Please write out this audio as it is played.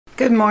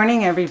Good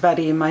morning,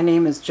 everybody. My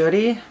name is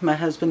Jody. My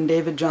husband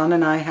David John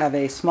and I have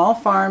a small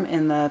farm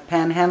in the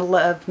panhandle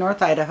of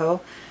North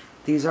Idaho.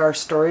 These are our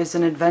stories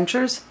and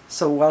adventures,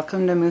 so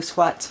welcome to Moose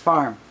Flats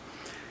Farm.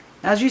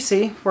 As you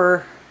see,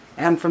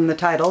 and from the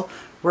title,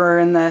 we're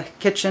in the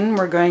kitchen.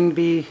 We're going to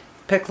be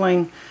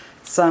pickling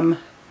some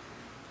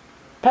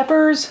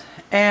peppers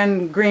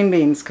and green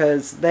beans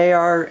because they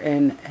are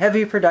in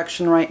heavy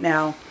production right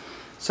now.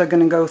 So I'm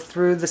going to go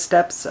through the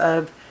steps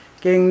of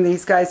getting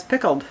these guys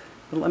pickled.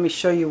 But let me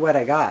show you what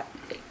I got.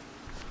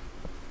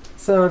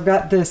 So I've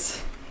got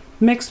this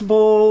mixed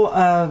bowl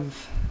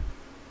of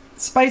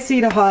spicy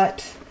to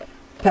hot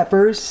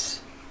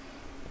peppers,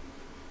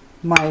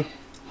 my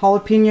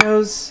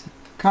jalapenos,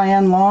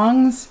 cayenne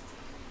longs,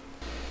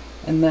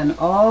 and then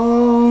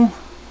all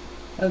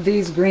of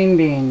these green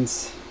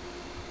beans.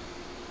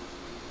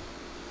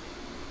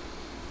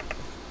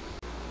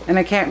 And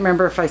I can't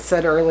remember if I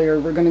said earlier,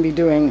 we're going to be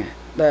doing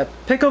the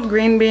pickled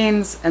green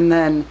beans and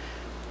then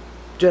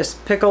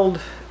just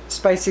pickled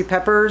spicy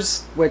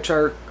peppers, which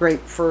are great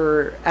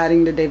for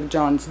adding to David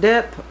John's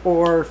dip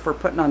or for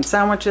putting on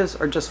sandwiches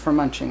or just for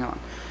munching on.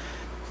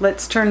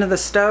 Let's turn to the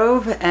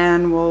stove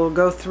and we'll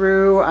go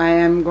through. I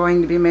am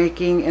going to be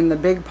making in the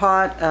big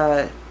pot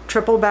a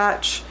triple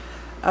batch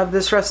of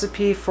this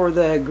recipe for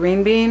the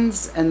green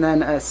beans and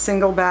then a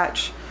single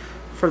batch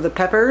for the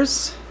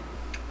peppers.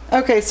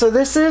 Okay, so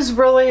this is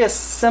really a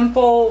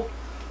simple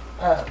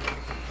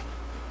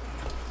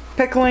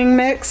pickling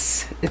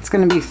mix. It's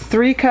going to be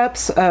 3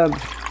 cups of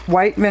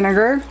white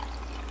vinegar,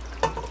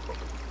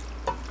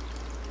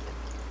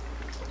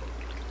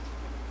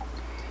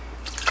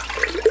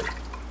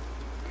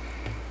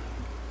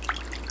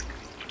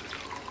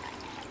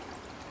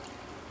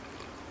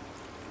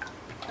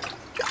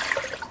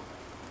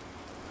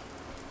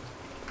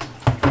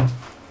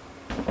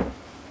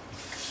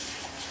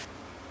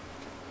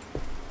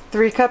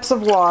 three cups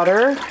of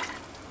water,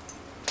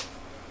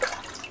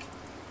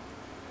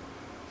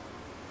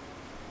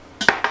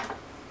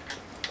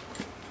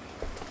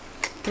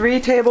 3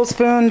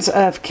 tablespoons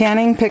of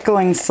canning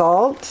pickling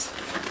salt,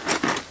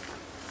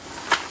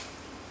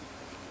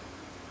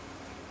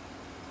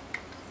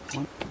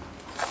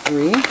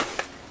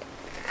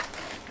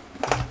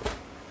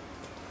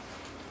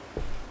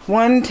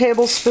 1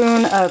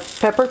 tablespoon of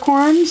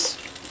peppercorns,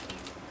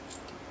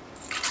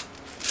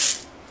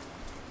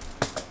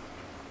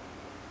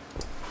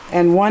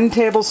 and 1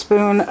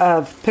 tablespoon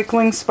of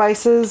pickling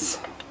spices.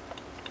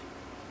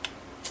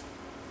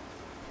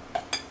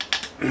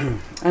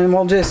 And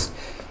we'll just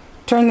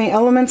turn the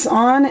elements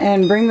on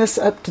and bring this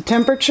up to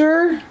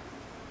temperature.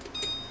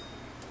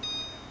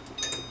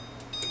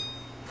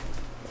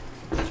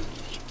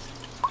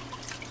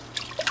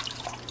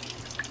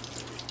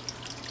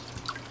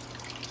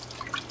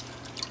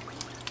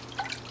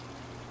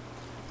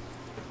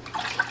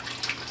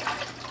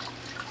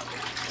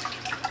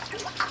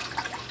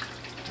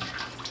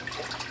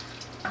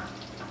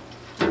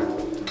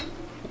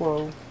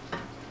 Whoa,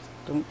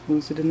 don't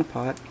lose it in the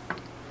pot.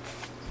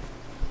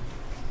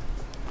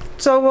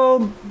 So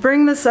we'll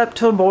bring this up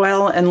to a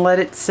boil and let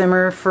it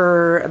simmer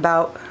for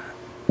about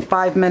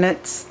 5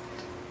 minutes.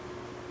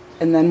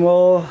 And then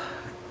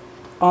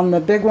on the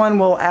big one,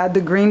 we'll add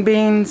the green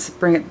beans,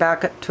 bring it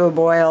back up to a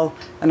boil,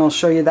 and I'll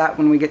show you that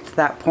when we get to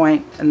that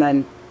point, and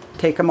then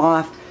take them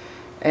off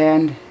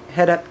and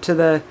head up to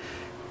the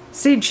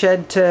seed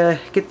shed to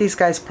get these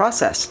guys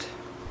processed.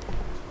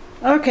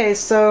 Okay,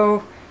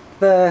 so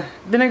the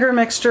vinegar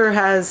mixture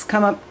has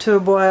come up to a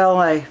boil.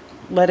 I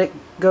let it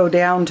go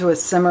down to a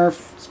simmer.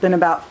 It's been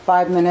about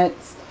 5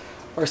 minutes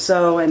or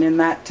so, and in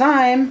that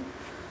time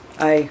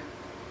I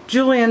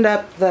julienned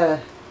up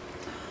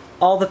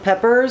all the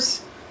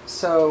peppers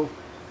so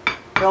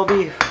they'll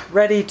be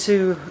ready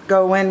to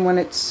go in when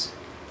it's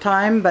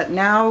time. But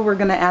now we're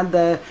going to add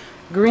the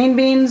green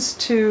beans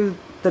to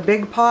the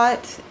big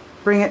pot,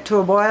 bring it to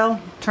a boil,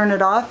 turn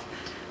it off,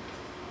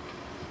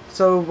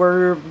 so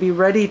we'll be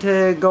ready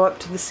to go up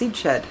to the seed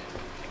shed.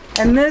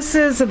 And this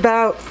is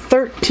about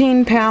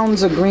 13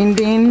 pounds of green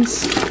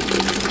beans.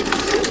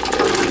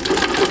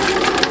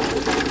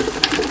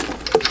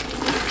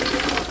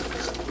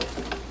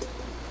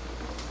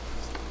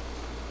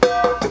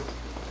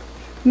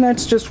 And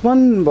that's just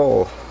 1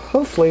 bowl.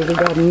 Hopefully we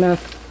got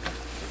enough.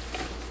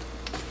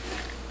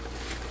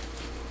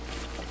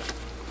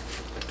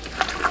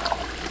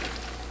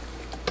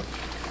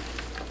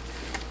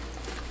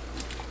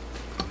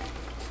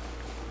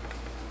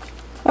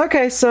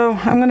 Okay, so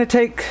I'm going to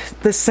take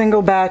this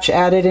single batch,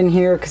 add it in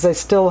here because I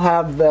still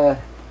have the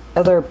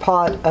other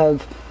pot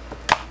of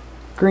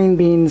green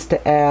beans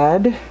to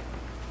add.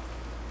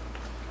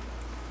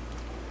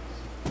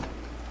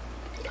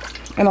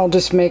 And I'll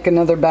just make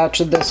another batch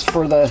of this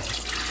for the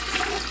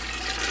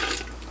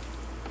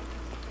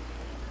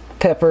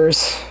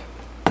peppers.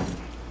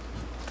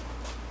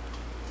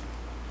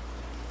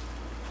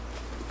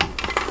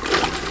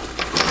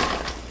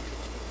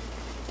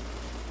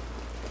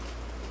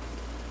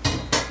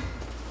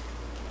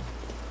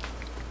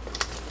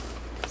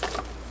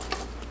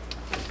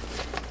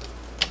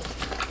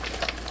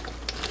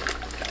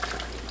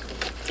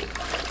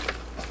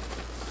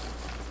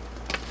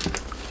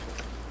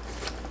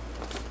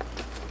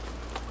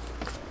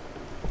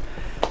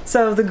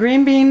 So the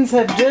green beans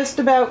have just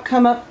about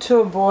come up to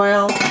a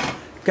boil.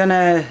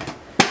 Gonna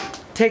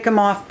take them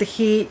off the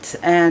heat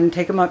and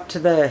take them up to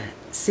the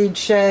seed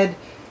shed.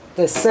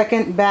 The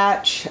second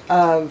batch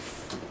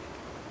of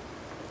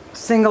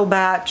single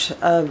batch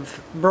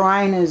of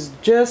brine is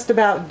just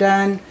about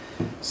done,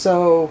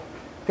 so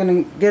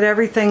gonna get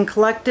everything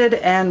collected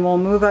and we'll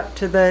move up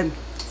to the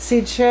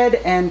seed shed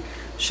and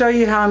show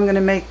you how I'm gonna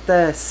make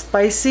the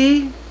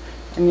spicy,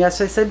 and yes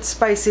I said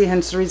spicy,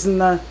 hence the reason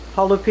the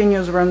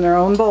jalapenos were in their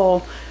own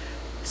bowl,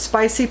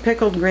 spicy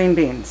pickled green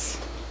beans.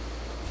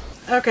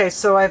 Okay,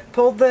 so I've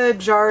pulled the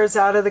jars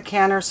out of the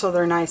canner so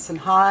they're nice and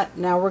hot.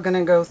 Now we're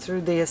gonna go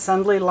through the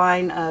assembly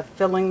line of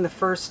filling the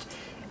first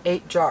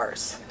 8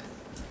 jars.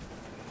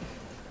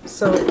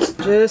 So it's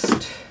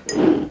just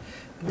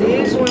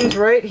these ones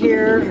right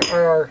here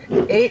are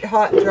 8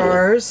 hot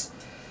jars,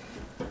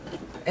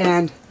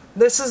 and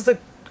this is the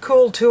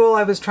cool tool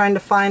I was trying to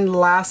find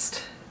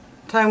last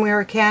time we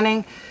were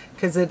canning,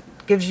 because it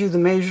gives you the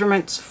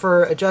measurements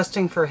for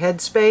adjusting for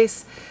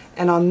headspace,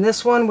 and on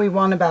this one we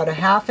want about a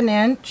 1/2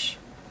 inch,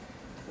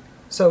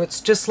 so it's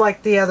just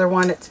like the other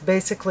one. It's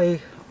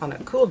basically on a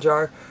cool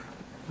jar.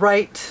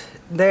 Right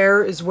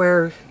there is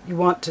where you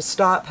want to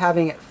stop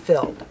having it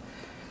filled.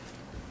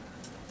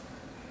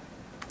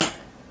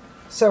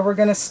 So we're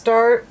going to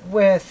start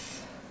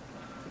with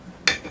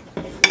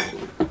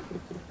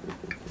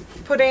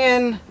putting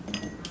in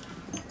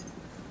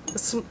a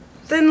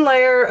thin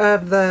layer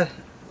of the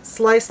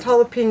sliced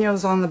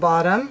jalapenos on the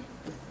bottom.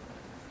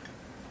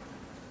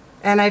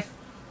 And I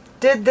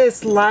did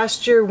this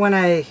last year when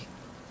I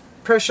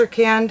pressure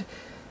canned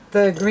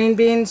the green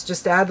beans,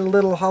 just add a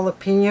little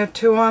jalapeno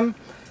to them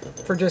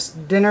for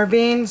just dinner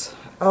beans.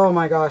 Oh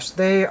my gosh,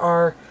 they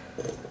are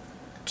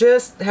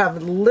just have a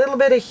little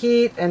bit of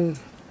heat and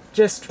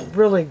just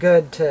really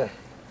good to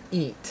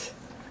eat.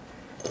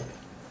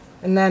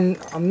 And then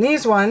on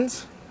these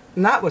ones,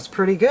 and that was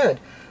pretty good,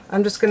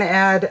 I'm just going to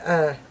add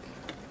a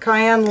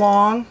cayenne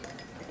long.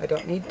 I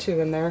don't need 2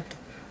 in there.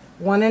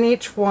 1 in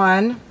each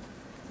one.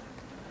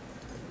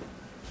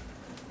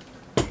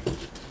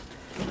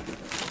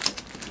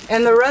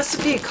 And the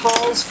recipe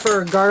calls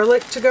for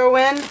garlic to go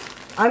in.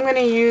 I'm going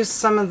to use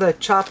some of the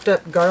chopped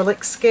up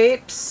garlic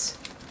scapes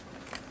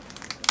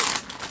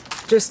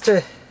just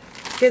to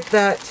get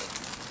that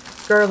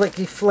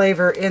garlicky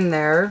flavor in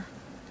there.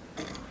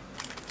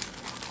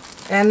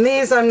 And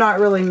these I'm not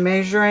really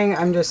measuring,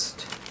 I'm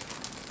just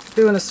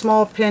doing a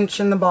small pinch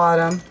in the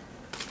bottom.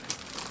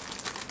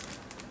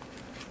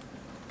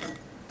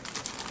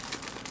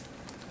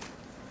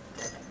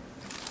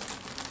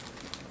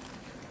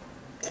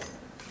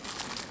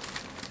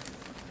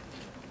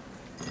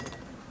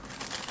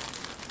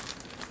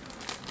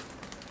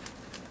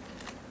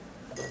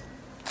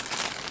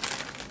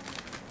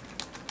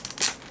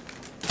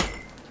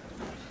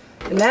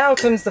 And now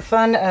comes the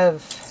fun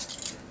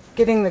of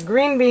getting the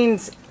green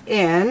beans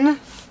in.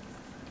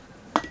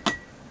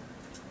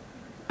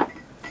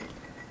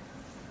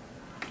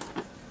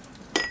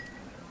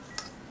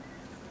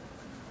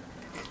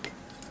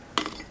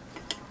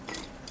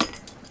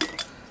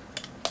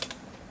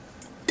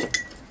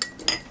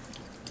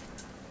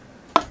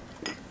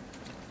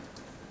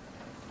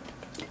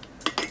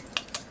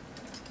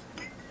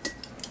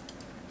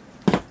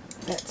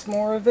 That's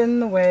more of in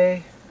the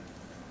way.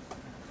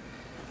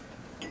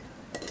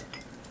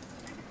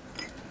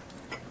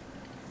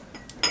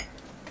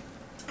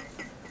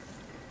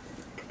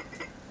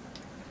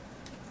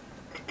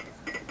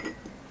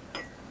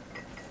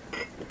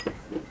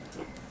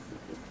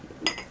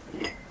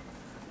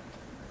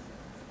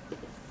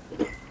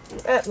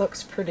 That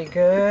looks pretty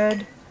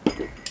good.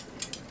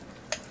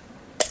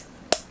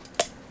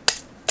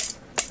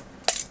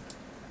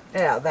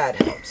 Yeah, that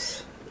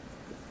helps.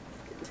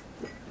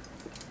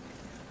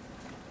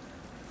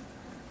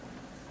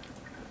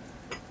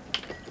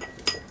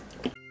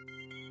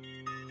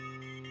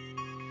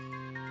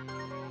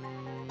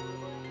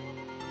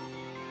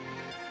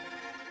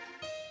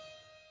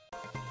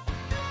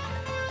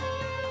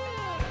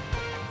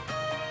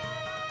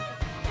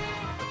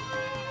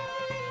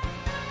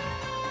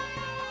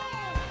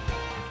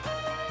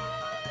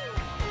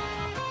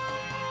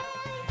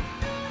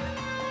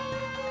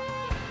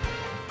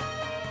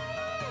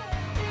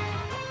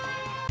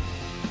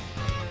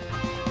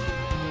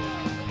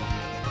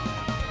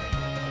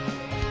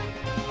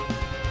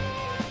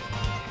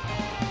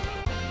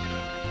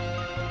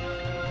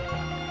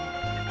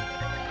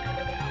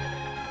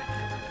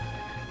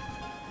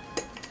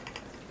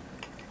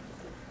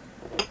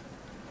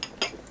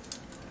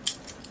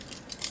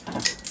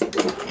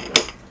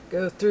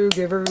 Go through,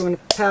 give everyone a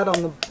pat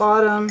on the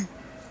bottom.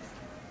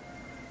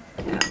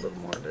 Add a little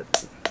more of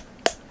it.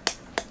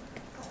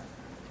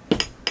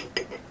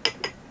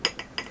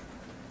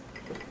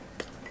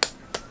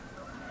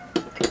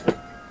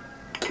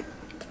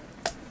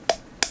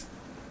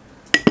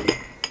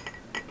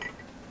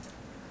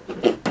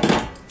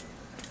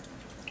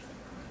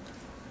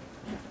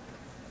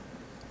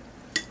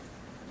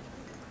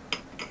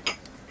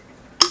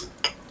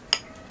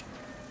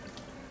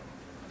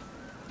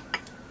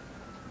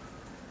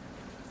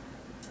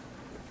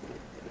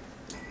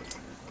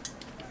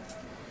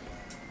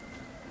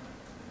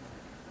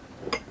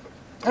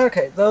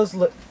 Okay, those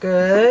look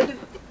good.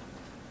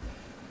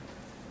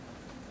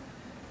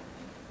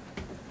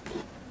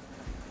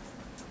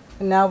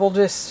 And now we'll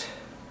just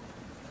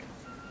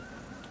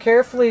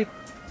carefully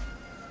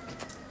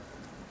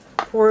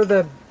pour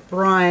the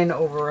brine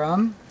over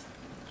them.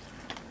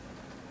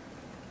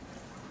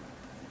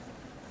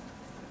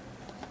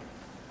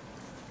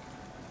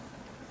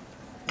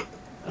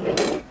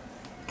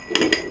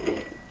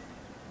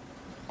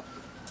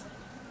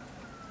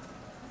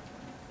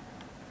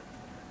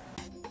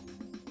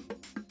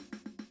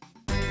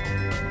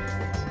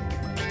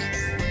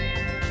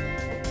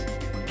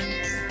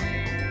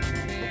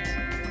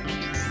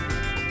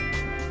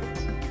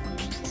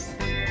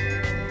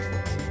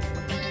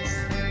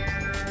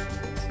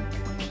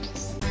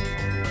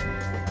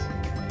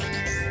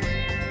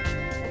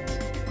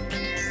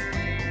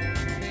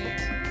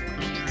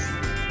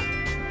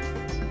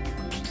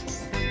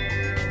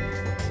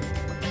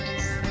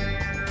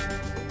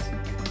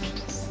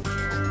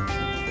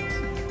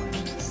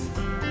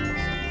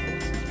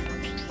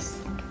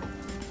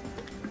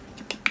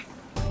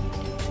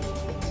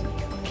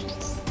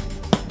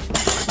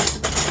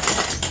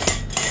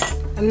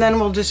 And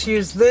then we'll just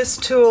use this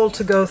tool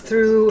to go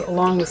through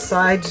along the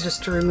sides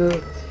just to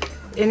remove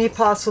any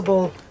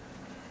possible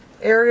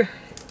air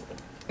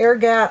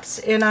gaps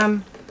in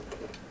them,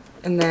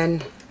 and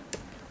then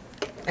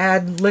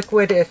add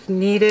liquid if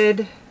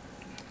needed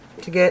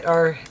to get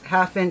our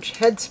 1/2 inch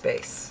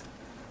headspace.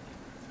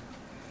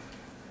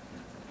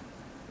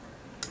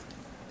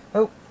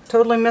 Oh,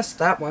 totally missed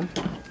that one.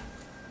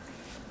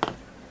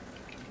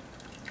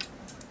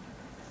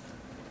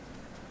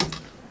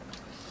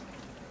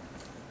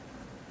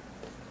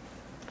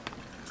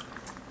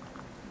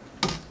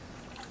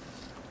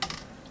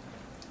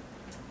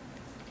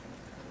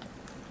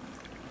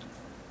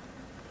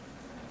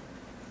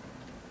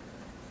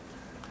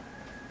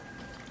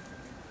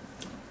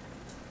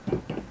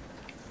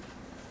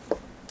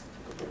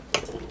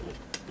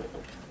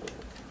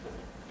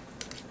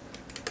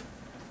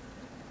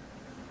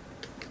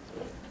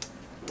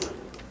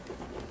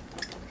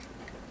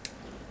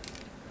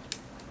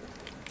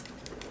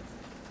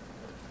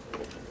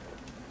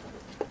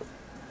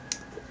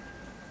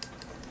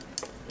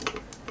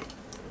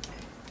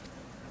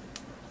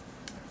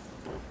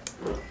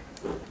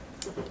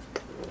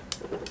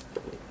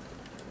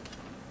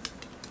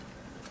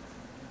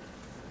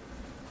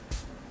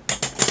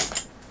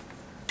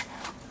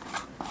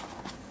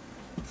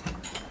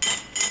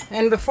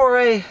 And before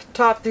I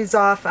top these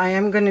off, I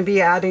am going to be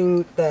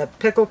adding the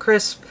Pickle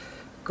Crisp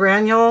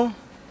granule.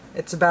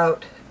 It's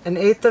about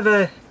 1/8 of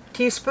a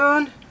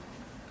teaspoon.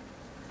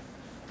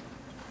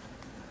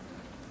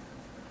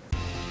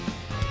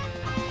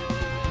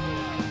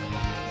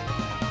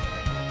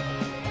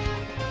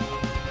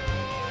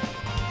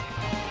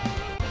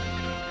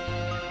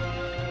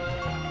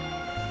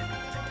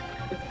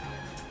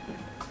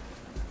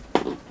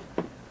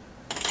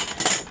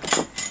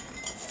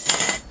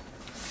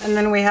 And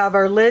then we have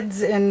our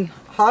lids in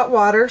hot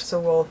water,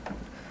 so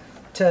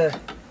to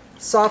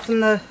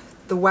soften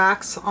the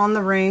wax on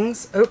the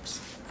rings. Oops,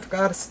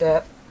 forgot a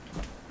step.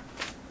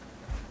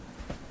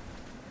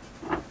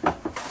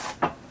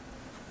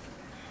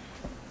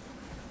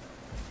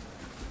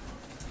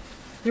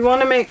 You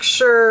want to make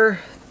sure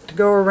to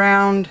go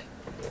around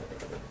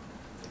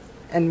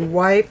and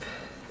wipe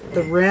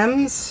the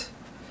rims.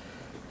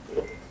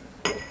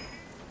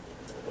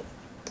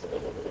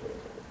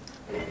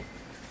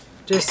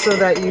 Just so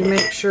that you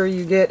make sure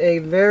you get a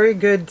very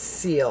good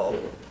seal.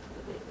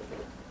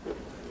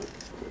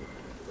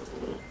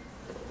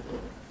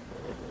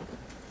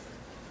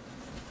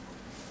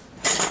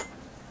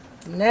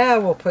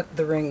 Now we'll put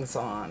the rings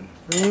on,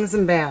 rings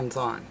and bands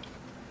on.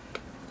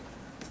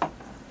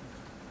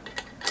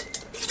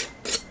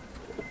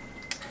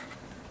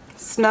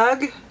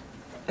 Snug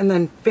and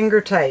then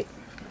finger tight.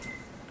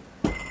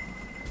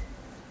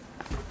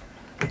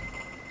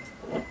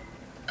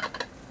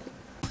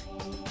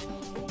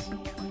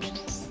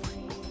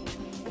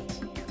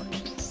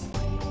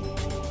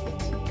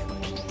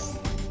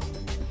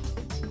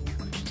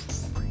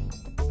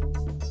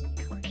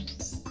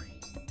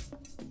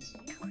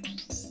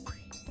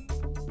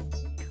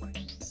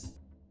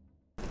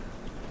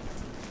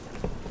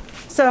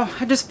 So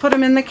I just put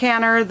them in the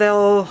canner.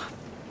 They'll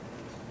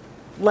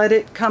let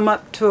it come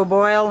up to a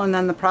boil, and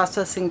then the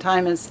processing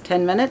time is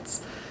 10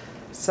 minutes.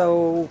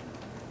 So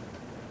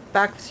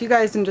back to you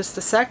guys in just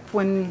a sec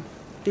when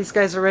these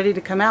guys are ready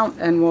to come out,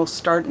 and we'll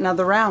start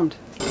another round.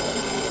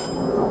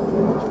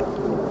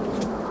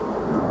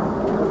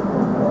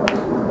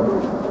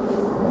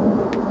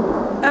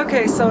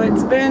 Okay, so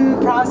it's been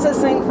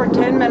processing for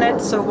 10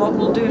 minutes, so what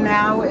we'll do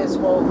now is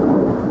we'll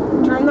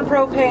turn the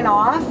propane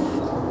off.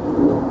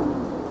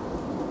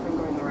 I'm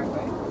going the right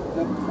way.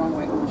 Nope, wrong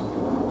way.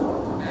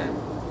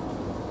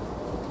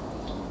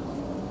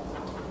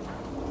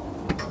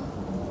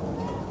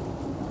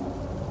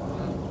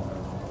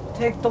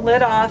 Take the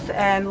lid off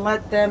and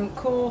let them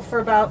cool for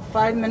about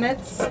 5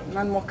 minutes, and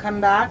then we'll come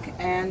back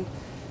and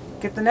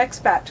get the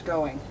next batch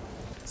going.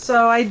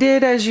 So I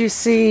did, as you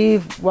see,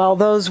 while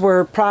those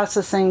were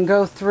processing,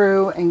 go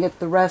through and get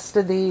the rest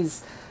of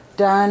these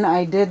done.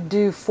 I did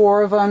do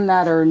 4 of them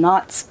that are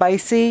not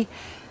spicy,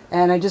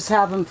 and I just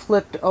have them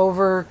flipped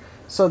over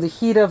so the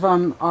heat of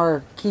them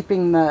are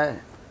keeping the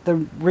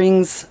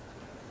rings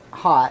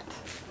hot.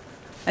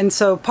 And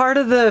so part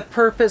of the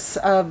purpose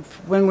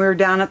of when we were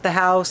down at the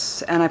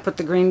house and I put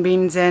the green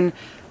beans in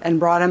and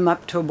brought them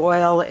up to a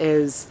boil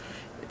is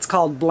it's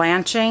called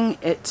blanching.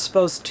 It's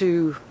supposed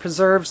to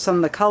preserve some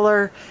of the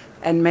color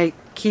and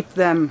keep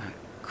them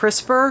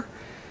crisper.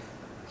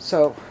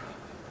 So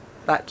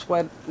that's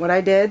what I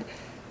did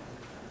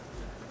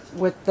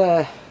with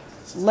the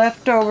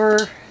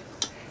leftover.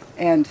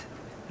 And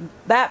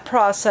that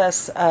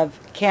process of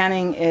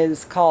canning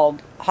is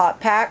called hot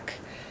pack.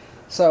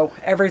 So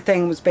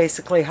everything was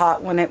basically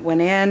hot when it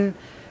went in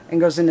and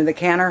goes into the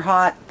canner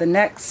hot. The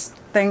next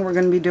thing we're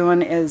going to be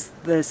doing is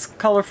this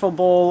colorful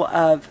bowl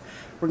of,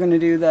 we're going to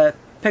do the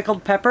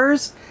pickled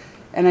peppers.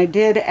 And I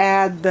did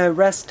add the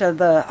rest of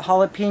the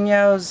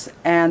jalapenos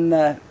and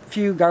the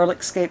few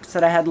garlic scapes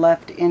that I had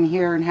left in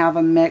here and have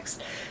them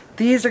mixed.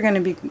 These are going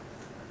to be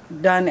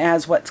done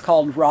as what's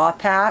called raw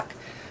pack.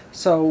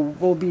 So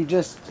we'll be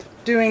just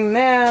doing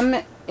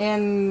them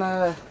in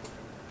the,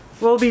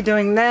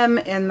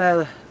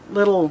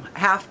 little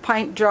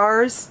half-pint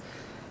jars.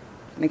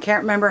 And I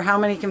can't remember how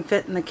many can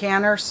fit in the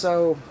canner,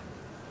 so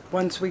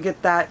once we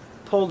get that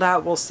pulled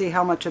out, we'll see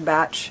how much a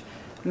batch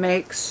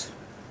makes,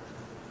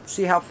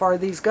 see how far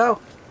these go.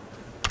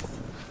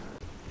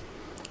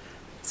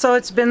 So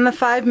it's been the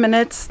 5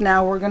 minutes.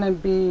 Now we're going to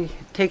be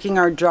taking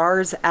our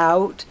jars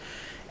out,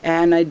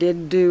 and I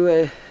did do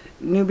a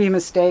newbie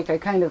mistake. I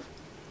kind of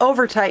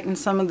over tightened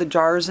some of the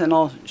jars, and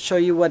I'll show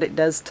you what it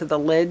does to the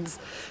lids.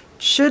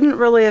 Shouldn't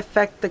really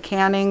affect the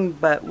canning,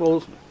 but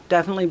we'll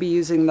definitely be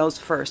using those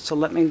first. So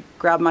let me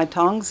grab my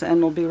tongs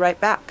and we'll be right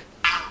back.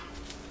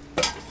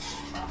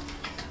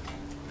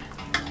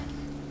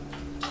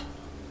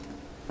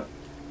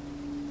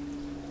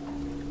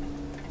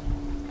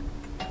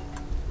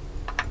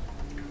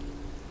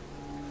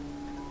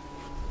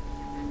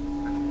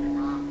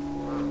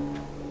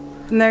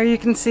 And there you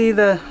can see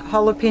the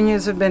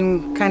jalapenos have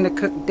been kind of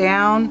cooked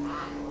down,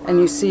 and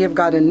you see I've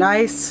got a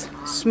nice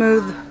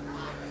smooth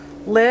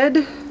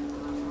lid.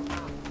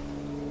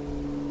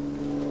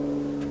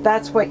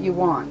 That's what you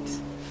want.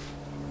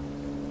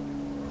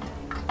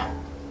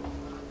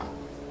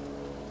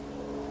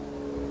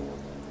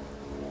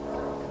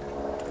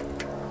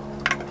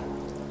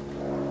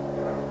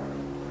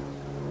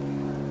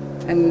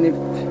 And if,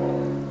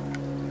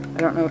 I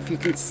don't know if you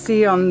can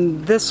see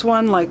on this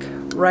one, like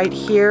right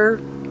here,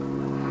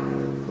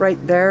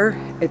 right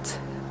there, it's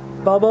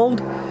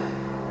bubbled,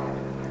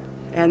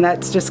 and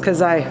that's just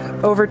because I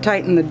over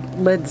tightened the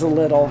lids a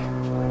little.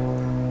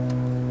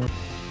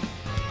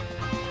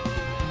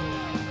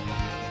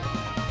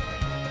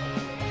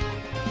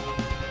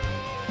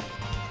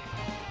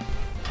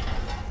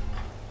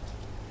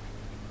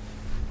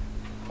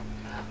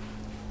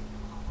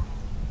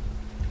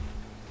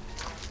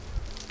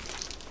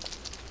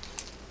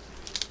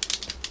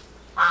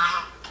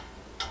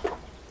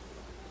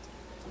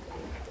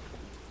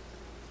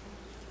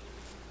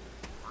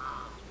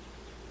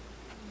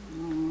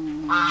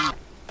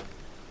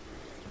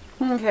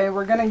 Okay,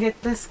 we're gonna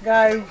get this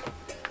guy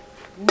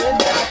lid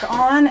back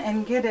on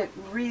and get it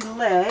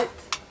relit.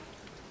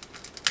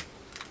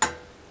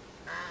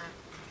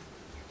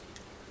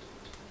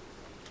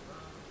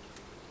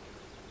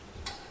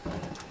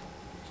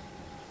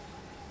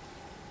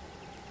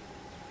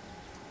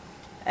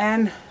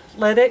 And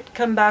let it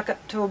come back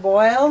up to a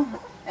boil,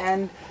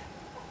 and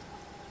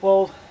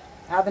we'll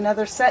have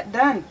another set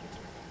done.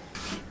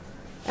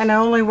 And I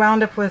only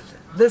wound up with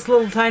this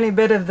little tiny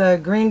bit of the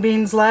green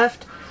beans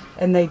left,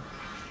 and they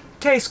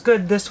taste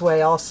good this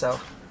way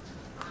also.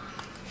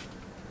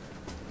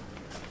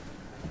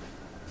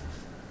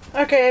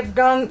 Okay,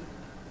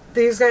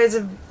 these guys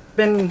have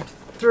been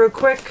through a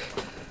quick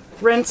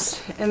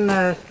rinse in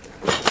the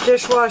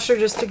dishwasher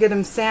just to get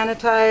them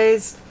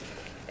sanitized.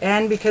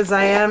 And because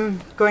I am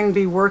going to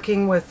be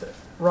working with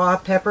raw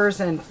peppers,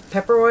 and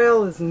pepper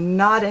oil is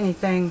not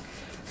anything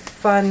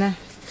fun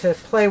to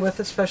play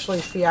with, especially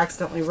if you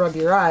accidentally rub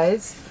your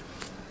eyes.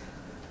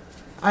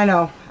 I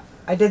know,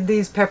 I did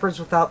these peppers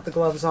without the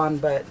gloves on,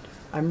 but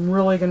I'm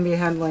really going to be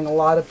handling a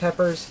lot of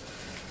peppers,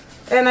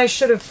 and I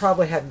should have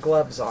probably had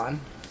gloves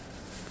on.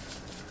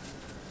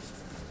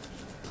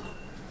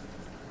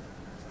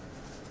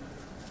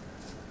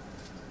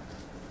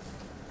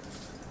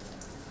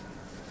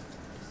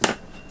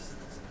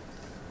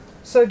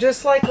 So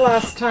just like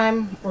last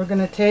time, we're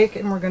going to take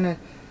and we're going to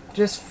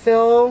just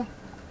fill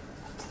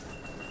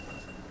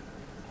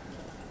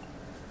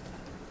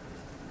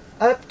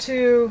up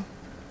to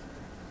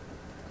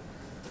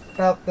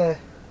about the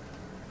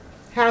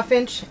 ½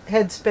 inch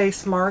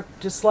headspace mark,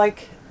 just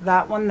like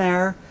that one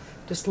there,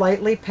 just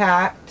lightly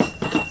packed.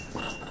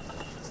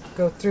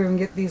 Go through and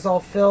get these all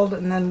filled,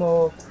 and then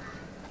we'll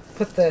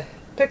put the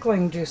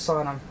pickling juice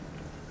on them.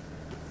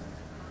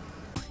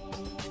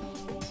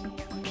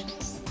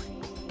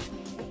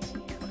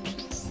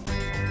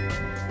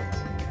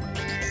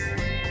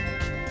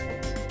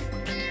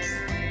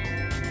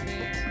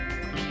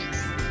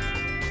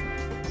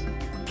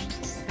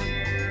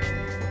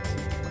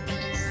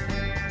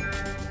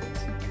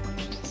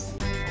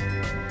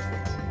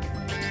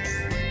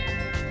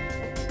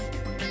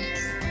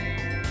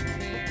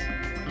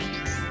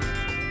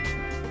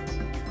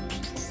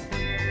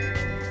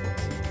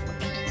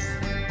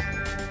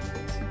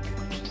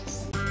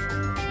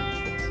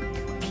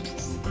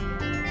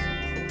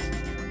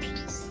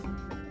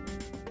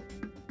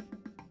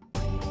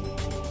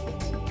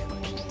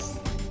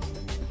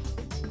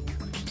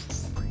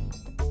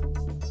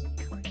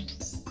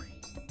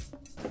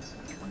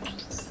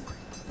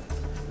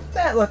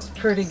 That looks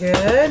pretty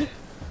good.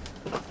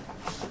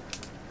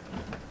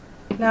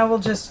 Now we'll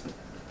just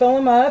fill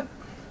them up.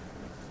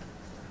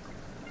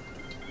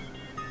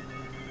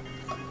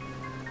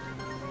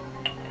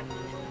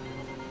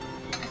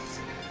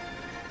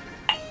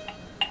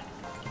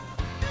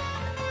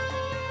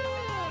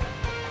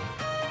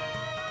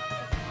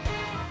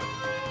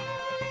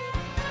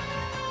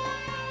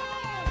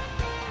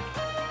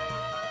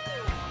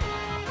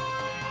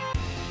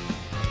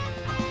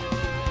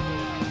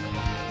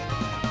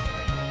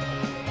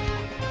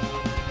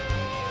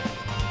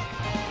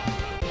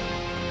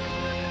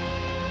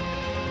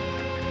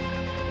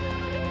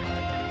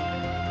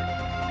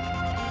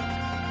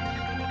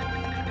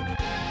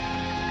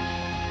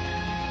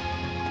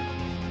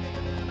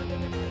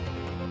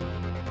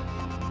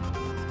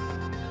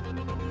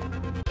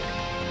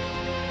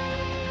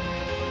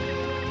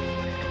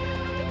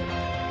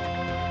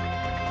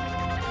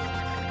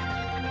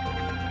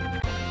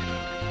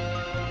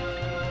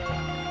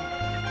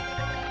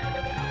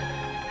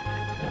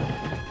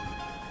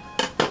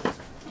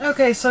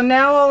 Okay, so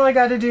now all I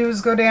got to do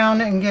is go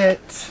down and get,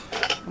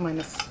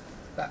 minus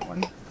that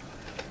one,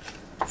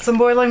 some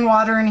boiling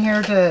water in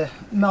here to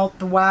melt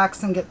the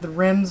wax and get the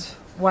rims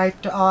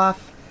wiped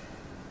off.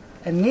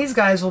 And these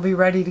guys will be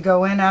ready to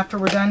go in after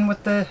we're done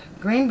with the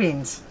green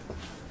beans.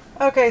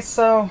 Okay,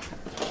 so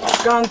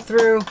gone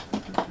through,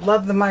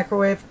 love the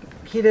microwave,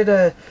 heated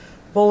a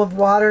bowl of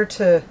water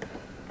to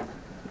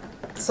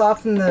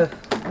soften the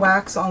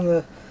wax on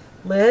the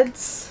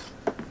lids.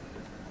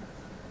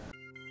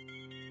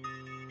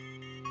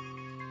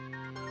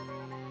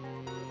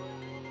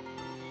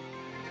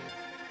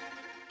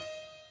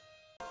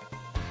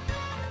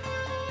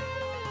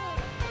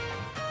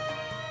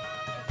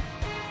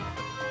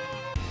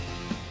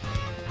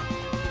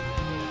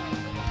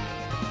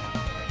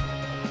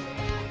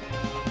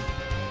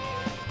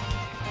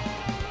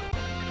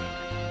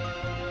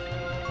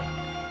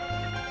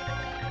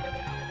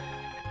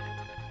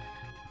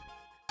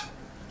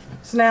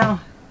 So now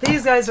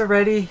these guys are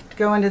ready to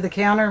go into the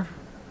counter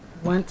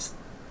once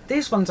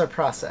these ones are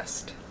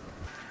processed.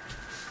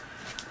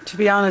 To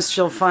be honest,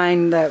 you'll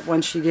find that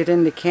once you get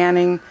into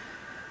canning,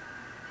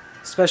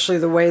 especially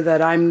the way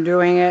that I'm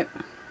doing it,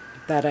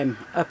 that I'm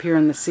up here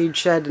in the seed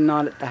shed and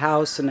not at the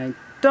house, and I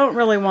don't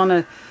really want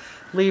to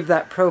leave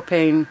that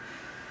propane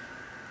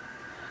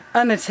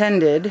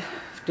unattended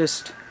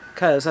just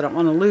because I don't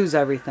want to lose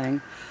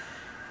everything,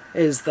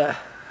 is the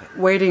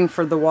waiting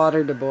for the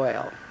water to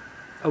boil.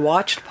 A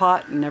watched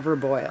pot never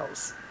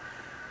boils.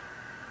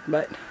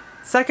 But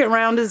second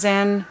round is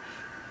in,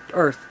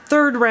 or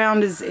third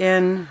round is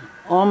in,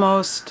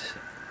 almost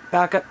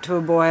back up to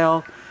a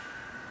boil.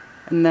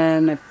 And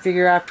then I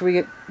figure after we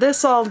get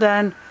this all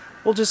done,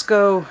 we'll just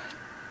go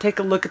take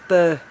a look at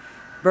the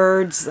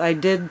birds. I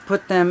did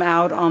put them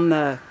out on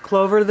the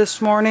clover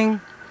this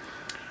morning,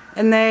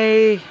 and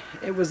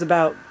it was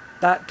about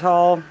that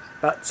tall,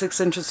 about 6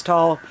 inches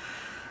tall.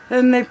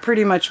 And they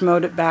pretty much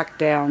mowed it back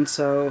down,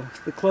 so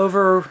the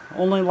clover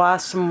only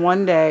lasts them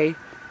 1 day.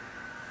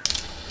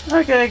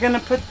 Okay,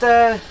 gonna put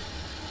the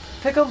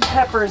pickled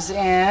peppers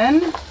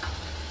in.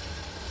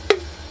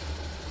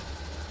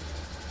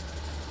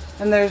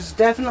 And there's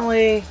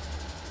definitely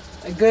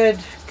a good,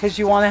 because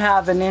you want to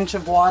have an inch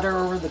of water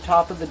over the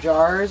top of the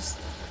jars,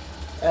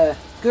 a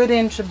good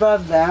inch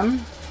above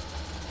them.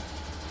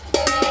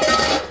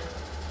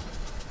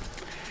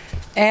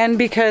 And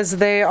because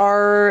they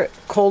are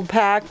cold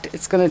packed,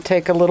 it's going to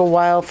take a little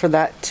while for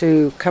that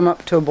to come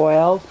up to a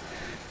boil.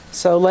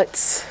 So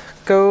let's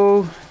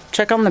go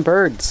check on the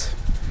birds.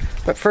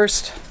 But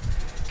first,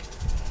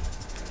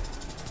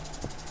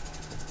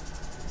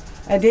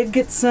 I did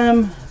get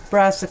some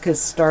brassicas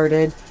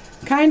started.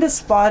 Kind of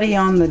spotty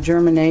on the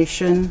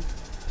germination.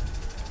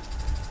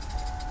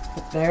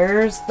 But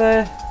there's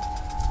the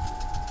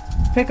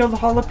pickled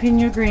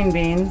jalapeno green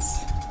beans.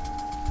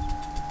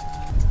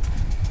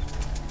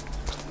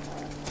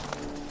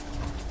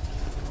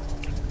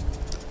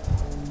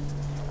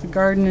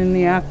 Garden in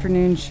the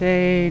afternoon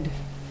shade.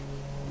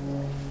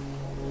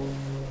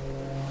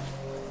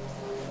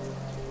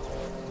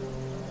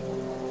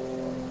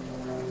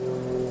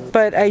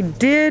 But I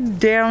did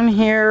down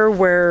here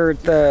where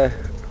the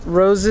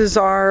roses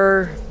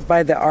are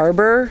by the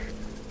arbor.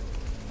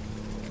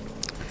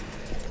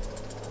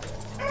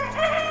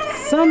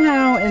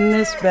 Somehow in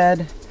this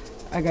bed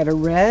I got a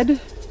red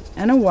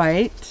and a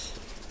white.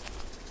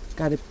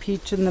 Got a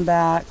peach in the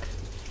back.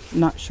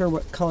 I'm not sure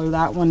what color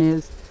that one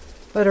is.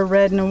 But a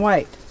red and a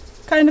white.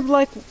 Kind of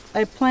like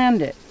I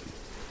planned it.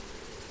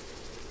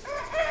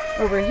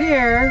 Over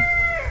here,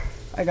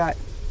 I got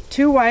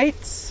 2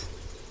 whites,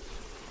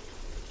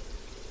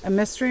 a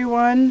mystery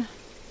one,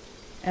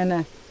 and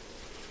a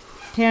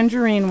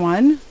tangerine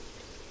one,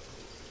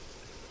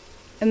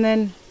 and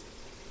then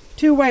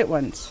 2 white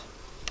ones.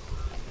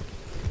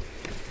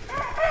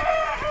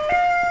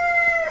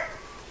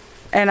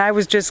 And I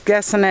was just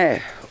guessing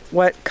at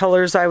what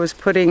colors I was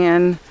putting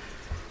in.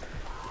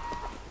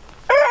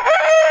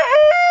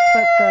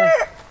 But the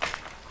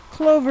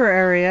clover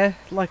area,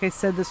 like I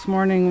said this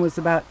morning, was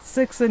about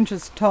 6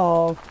 inches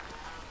tall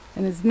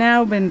and has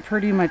now been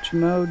pretty much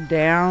mowed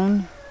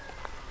down.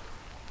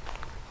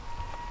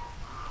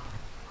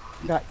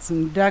 Got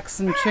some ducks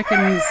and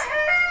chickens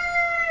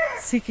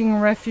seeking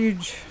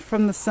refuge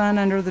from the sun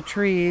under the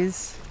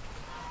trees.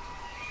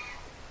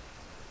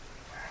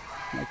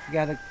 Like you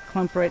got a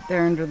clump right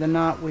there under the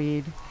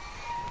knotweed.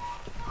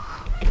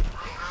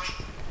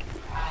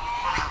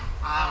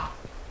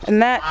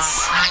 And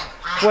that's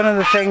one of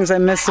the things I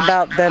miss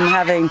about them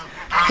having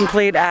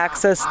complete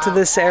access to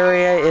this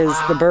area, is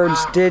the birds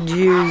did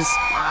use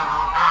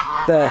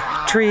the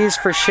trees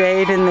for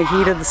shade in the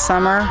heat of the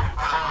summer.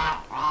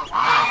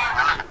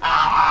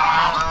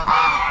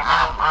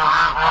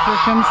 Here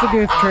comes the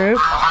goof troop.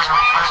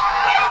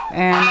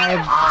 And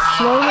I've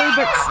slowly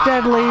but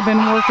steadily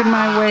been working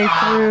my way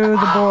through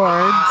the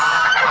boards.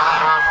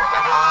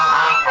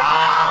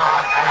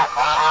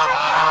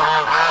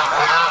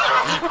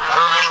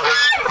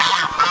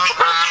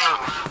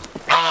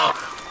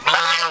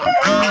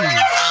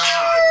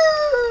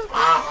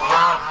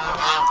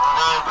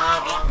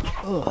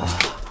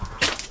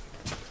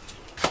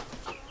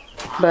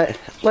 But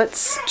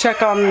let's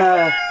check on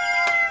the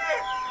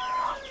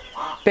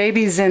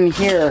babies in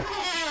here.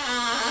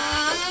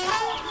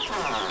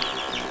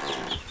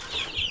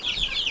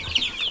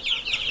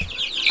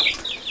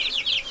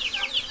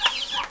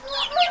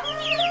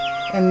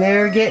 And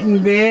they're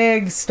getting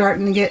big,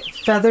 starting to get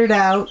feathered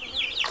out.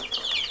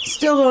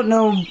 Still don't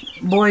know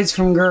boys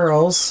from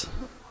girls,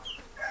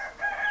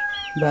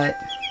 but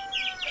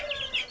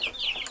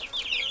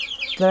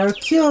they're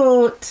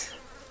cute.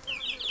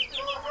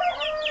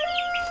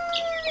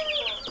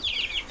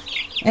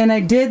 And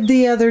I did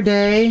the other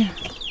day,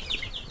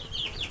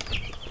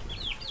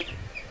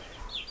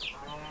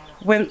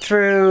 went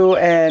through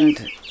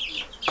and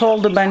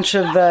culled a bunch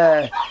of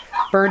the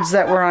birds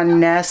that were on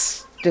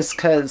nests, just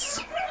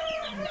because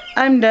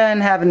I'm done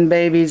having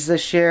babies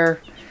this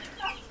year.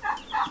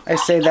 I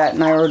say that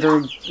and I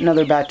ordered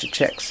another batch of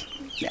chicks.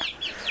 Yeah.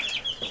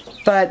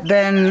 But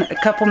then a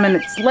couple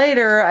minutes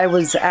later, I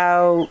was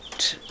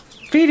out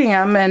feeding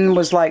them and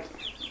was like,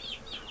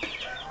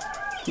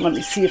 let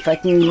me see if I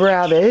can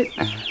grab it.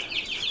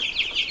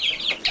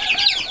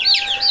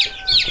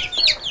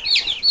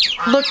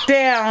 Looked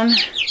down,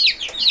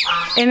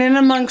 and in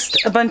amongst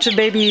a bunch of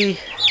baby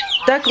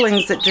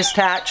ducklings that just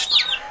hatched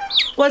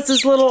was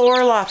this little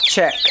Orloff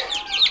chick.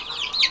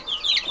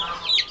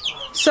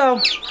 So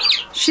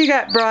she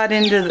got brought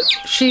into the,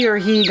 she or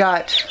he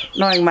got,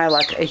 knowing my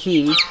luck, a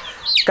he,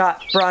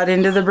 got brought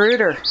into the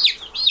brooder.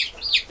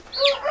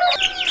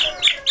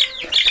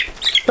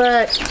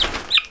 But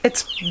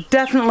it's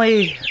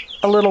definitely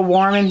a little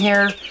warm in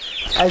here,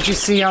 as you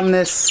see on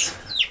this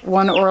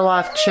one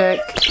Orloff chick.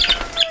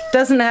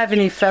 Doesn't have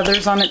any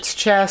feathers on its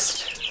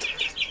chest,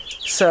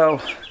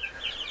 so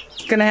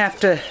gonna have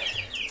to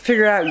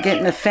figure out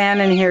getting a fan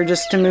in here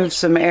just to move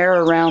some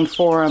air around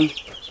for them.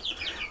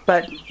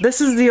 But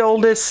this is the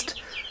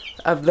oldest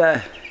of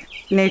the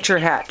nature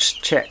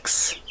hatched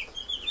chicks.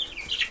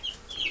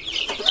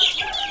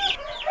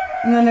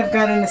 And then I've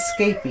got an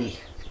escapee.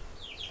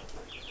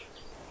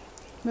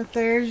 But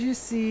there, as you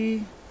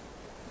see,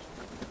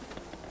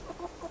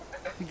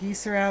 the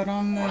geese are out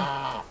on the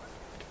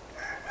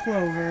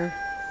clover.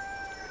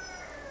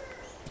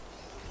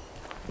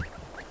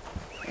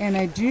 And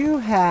I do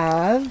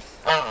have,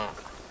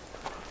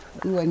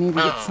 ooh, I need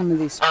to get some of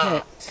these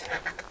picked.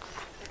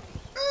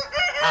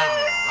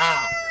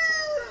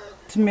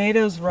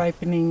 Tomatoes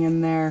ripening in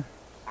there.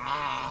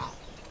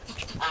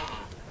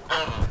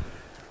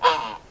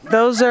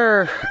 Those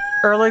are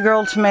early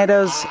girl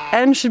tomatoes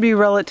and should be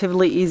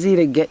relatively easy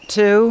to get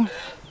to.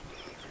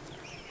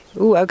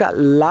 Ooh, I've got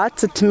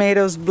lots of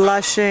tomatoes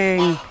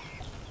blushing.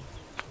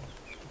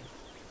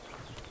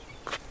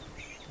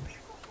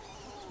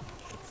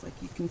 Looks like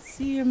you can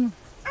see them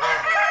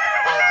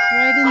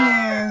right in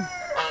there.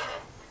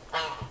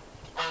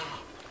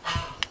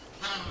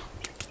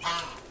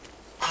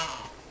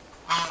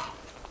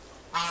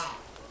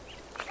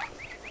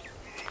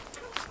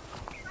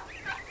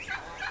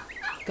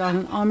 Got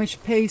an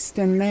Amish paste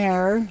in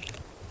there.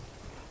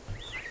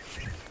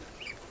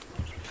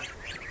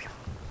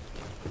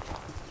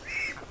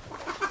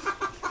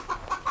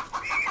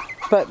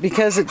 But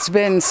because it's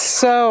been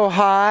so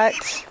hot,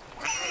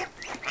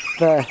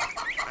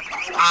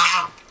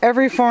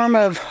 every form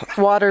of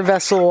water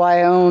vessel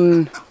I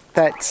own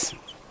that's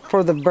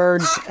for the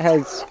birds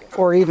has,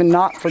 or even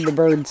not for the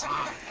birds,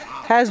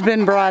 has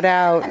been brought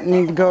out. I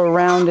need to go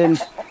around and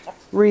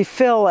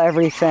refill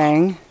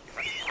everything.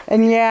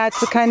 And yeah,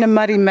 it's a kind of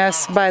muddy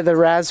mess by the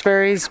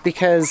raspberries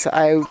because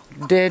I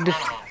did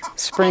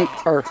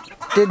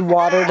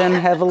water them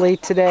heavily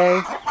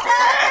today.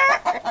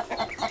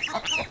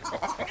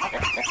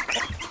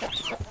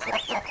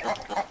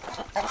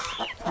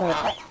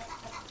 But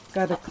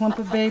got a clump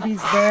of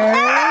babies there.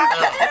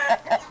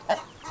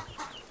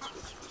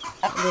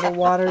 A little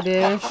water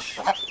dish.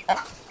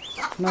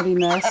 Muddy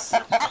mess.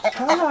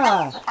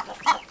 Ah,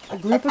 a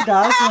group of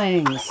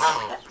goslings.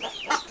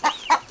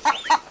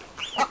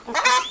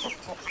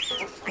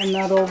 in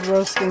that old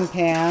roasting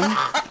pan.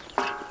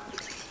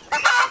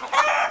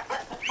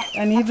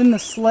 And even the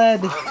sled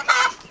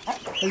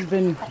has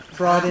been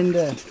brought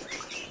into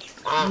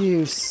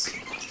use.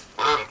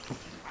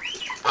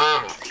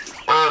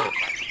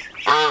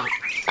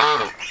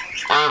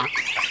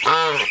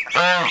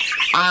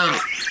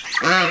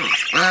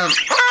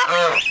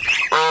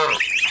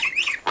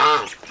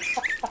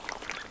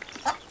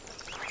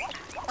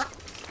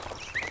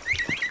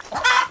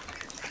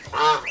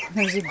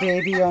 There's a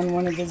baby on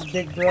one of his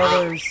big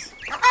brothers.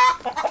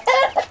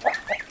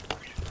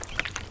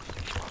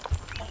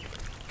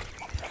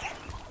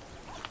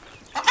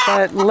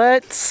 But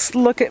let's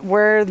look at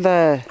where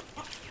the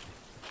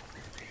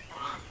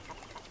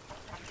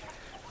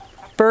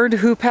bird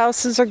hoop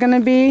houses are going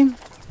to be.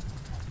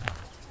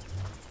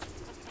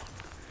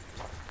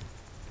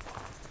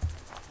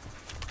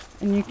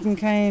 And you can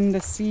kind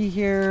of see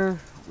here,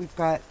 we've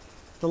got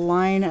the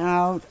line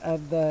out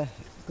of the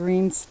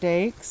green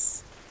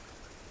stakes.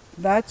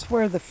 That's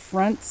where the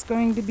front's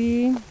going to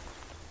be.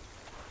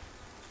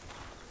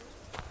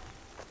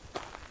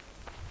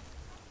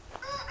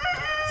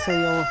 So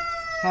you'll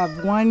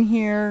have one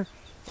here.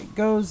 It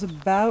goes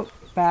about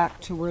back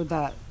to where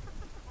that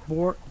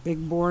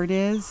big board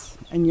is.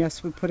 And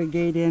yes, we put a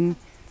gate in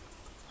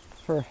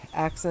for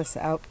access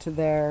out to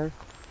there.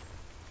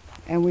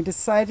 And we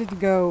decided to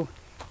go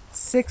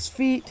 6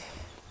 feet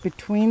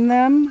between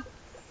them.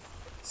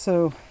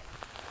 So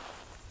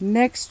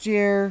next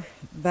year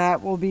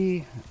that will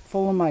be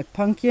full of my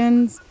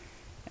pumpkins,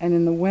 and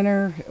in the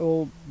winter it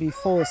will be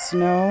full of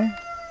snow.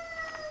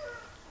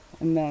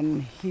 And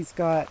then he's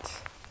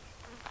got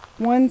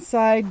one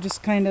side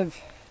just kind of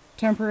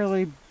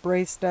temporarily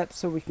braced up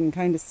so we can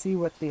kind of see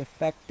what the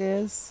effect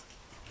is.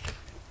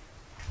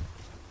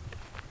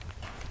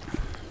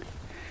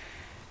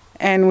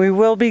 And we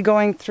will be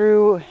going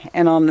through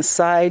and on the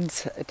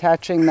sides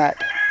attaching that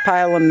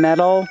pile of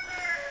metal.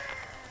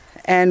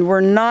 And we're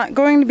not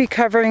going to be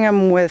covering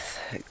them with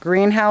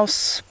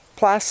greenhouse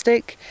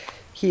plastic.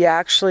 He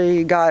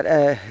actually got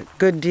a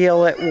good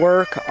deal at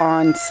work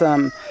on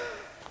some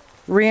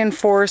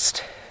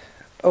reinforced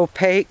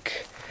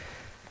opaque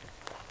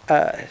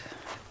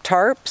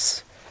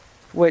tarps,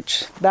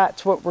 which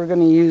that's what we're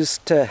going to use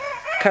to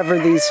cover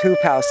these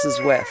hoop houses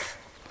with.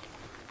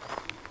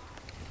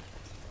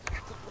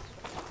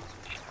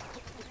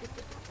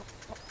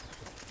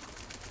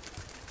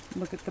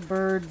 Look at the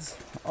birds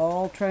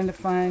all trying to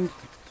find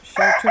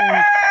shelter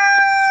and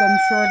some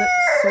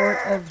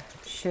sort of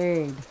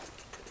shade.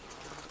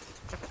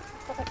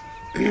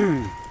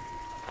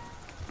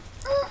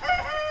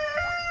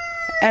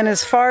 And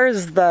as far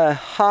as the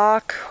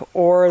hawk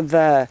or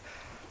the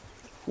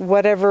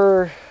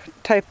whatever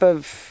type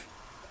of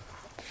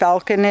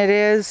falcon it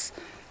is,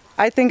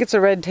 I think it's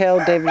a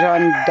red-tailed. David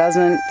John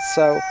doesn't,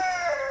 so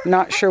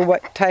not sure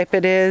what type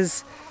it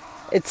is.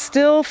 It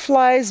still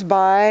flies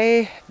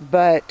by,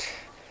 but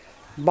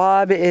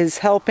Bob is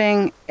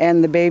helping,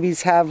 and the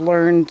babies have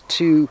learned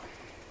to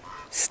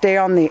stay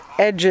on the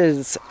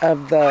edges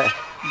of the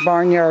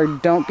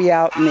barnyard. Don't be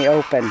out in the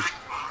open.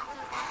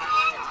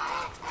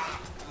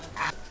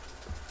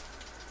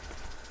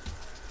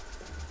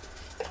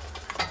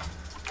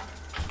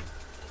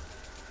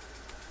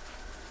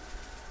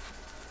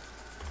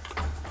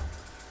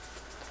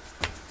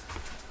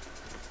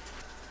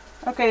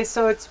 Okay,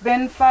 so it's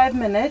been 5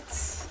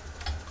 minutes.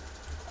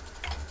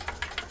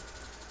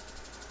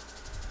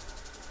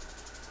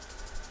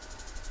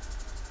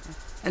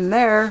 And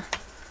there,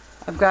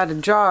 I've got a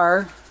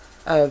jar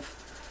of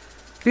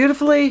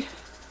beautifully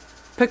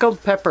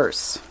pickled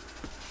peppers.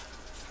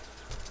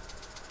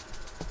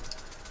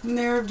 And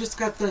there I've just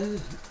got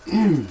the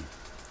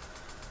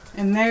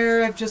and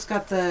there I've just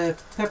got the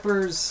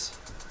peppers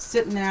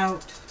sitting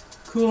out,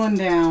 cooling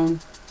down.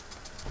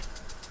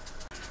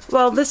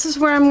 Well, this is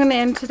where I'm going to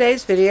end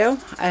today's video.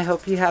 I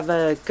hope you have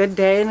a good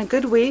day and a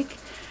good week.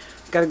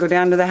 Got to go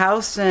down to the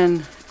house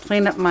and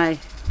clean up my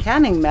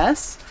canning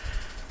mess.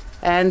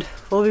 And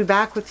we'll be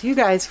back with you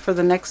guys for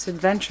the next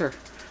adventure.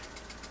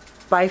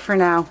 Bye for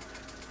now.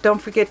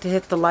 Don't forget to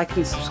hit the like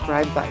and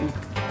subscribe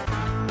button.